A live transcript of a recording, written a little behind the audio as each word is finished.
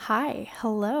Hi,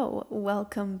 hello,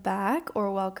 welcome back or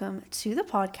welcome to the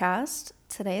podcast.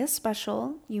 Today is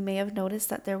special. You may have noticed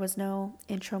that there was no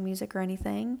intro music or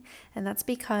anything, and that's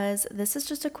because this is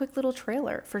just a quick little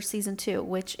trailer for season 2,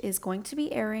 which is going to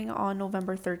be airing on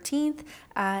November 13th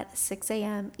at 6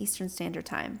 a.m. Eastern Standard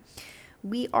Time.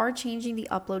 We are changing the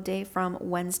upload day from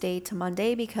Wednesday to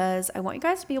Monday because I want you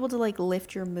guys to be able to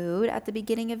lift your mood at the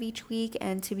beginning of each week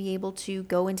and to be able to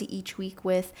go into each week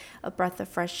with a breath of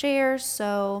fresh air.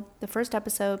 So the first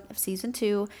episode of season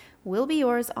 2 will be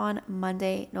yours on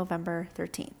Monday, November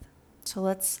 13th. So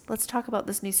let's talk about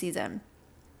this new season.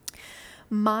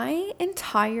 My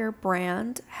entire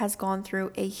brand has gone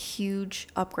through a huge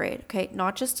upgrade, okay?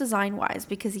 Not just design-wise,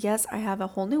 because yes, I have a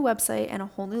whole new website and a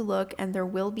whole new look, and there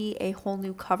will be a whole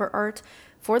new cover art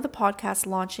for the podcast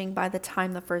launching by the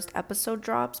time the first episode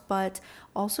drops, but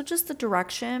also just the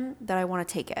direction that I want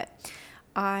to take it.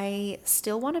 I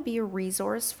still want to be a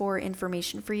resource for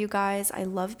information for you guys. I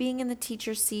love being in the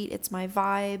teacher seat. It's my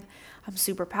vibe. I'm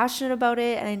super passionate about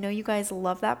it, and I know you guys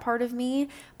love that part of me,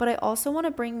 but I also want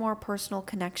to bring more personal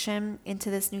connection into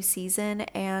this new season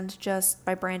and just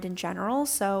my brand in general.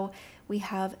 So we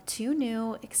have 2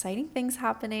 new exciting things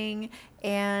happening,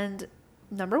 and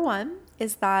number 1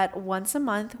 is that once a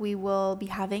month we will be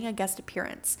having a guest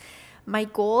appearance. My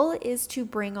goal is to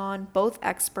bring on both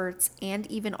experts and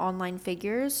even online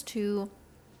figures to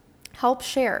help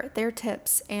share their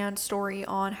tips and story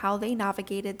on how they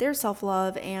navigated their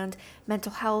self-love and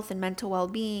mental health and mental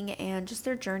well-being and just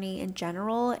their journey in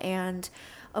general. And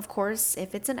of course,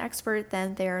 if it's an expert,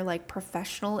 then they're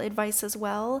professional advice as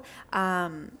well.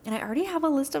 And I already have a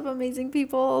list of amazing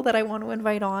people that I want to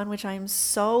invite on, which I'm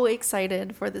so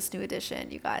excited for this new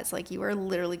edition. You guys, you are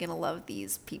literally going to love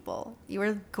these people. You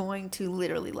are going to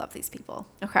literally love these people.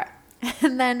 Okay.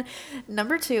 And then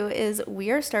number 2 is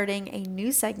we are starting a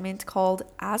new segment called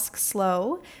Ask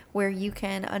Slow, where you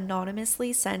can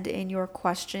anonymously send in your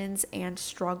questions and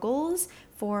struggles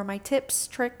for my tips,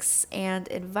 tricks,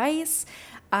 and advice.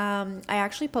 I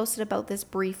actually posted about this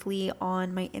briefly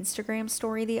on my Instagram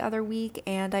story the other week,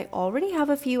 and I already have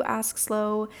a few Ask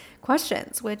Slow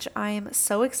questions, which I am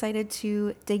so excited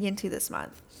to dig into this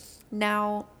month.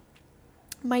 Now,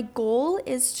 my goal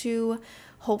is to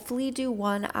hopefully do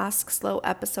 1 Ask Slow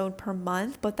episode per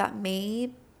month, but that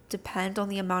may depend on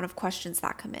the amount of questions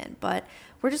that come in. But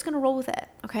we're just going to roll with it,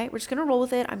 okay? We're just going to roll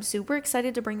with it. I'm super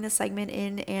excited to bring this segment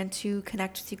in and to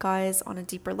connect with you guys on a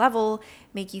deeper level,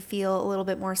 make you feel a little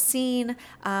bit more seen,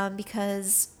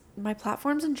 because my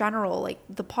platforms in general,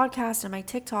 the podcast and my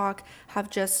TikTok, have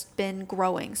just been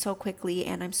growing so quickly,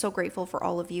 and I'm so grateful for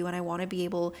all of you, and I want to be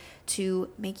able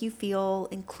to make you feel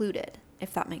included,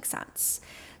 if that makes sense.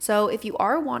 So if you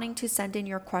are wanting to send in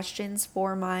your questions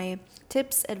for my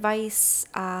tips, advice,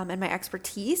 and my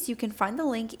expertise, you can find the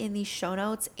link in the show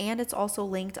notes, and it's also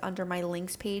linked under my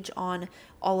links page on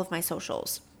all of my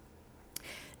socials.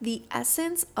 The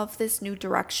essence of this new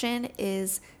direction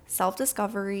is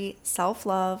self-discovery,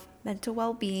 self-love, mental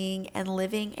well-being, and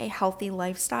living a healthy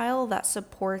lifestyle that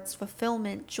supports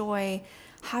fulfillment, joy,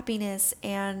 happiness,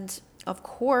 and of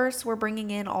course, we're bringing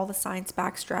in all the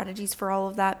science-backed strategies for all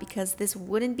of that, because this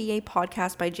wouldn't be a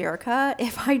podcast by Jerica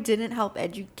if I didn't help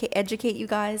educate you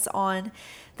guys on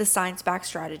the science-backed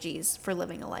strategies for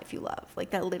living a life you love.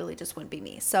 That literally just wouldn't be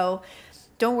me. So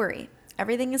don't worry.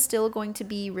 Everything is still going to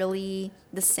be really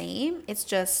the same. It's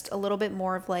just a little bit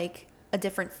more of a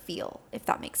different feel, if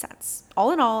that makes sense.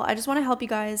 All in all, I just want to help you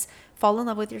guys fall in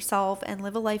love with yourself and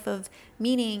live a life of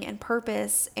meaning and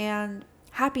purpose and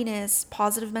happiness,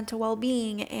 positive mental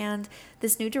well-being, and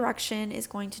this new direction is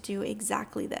going to do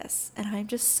exactly this. And I'm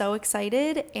just so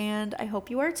excited, and I hope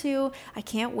you are too. I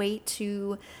can't wait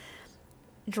to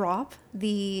drop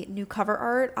the new cover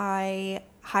art. I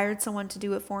hired someone to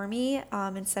do it for me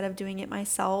instead of doing it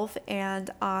myself,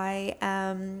 and I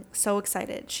am so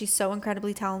excited. She's so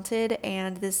incredibly talented,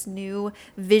 and this new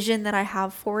vision that I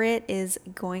have for it is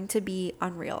going to be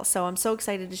unreal. So I'm so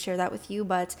excited to share that with you,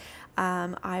 but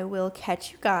I will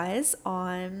catch you guys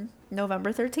on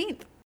November 13th.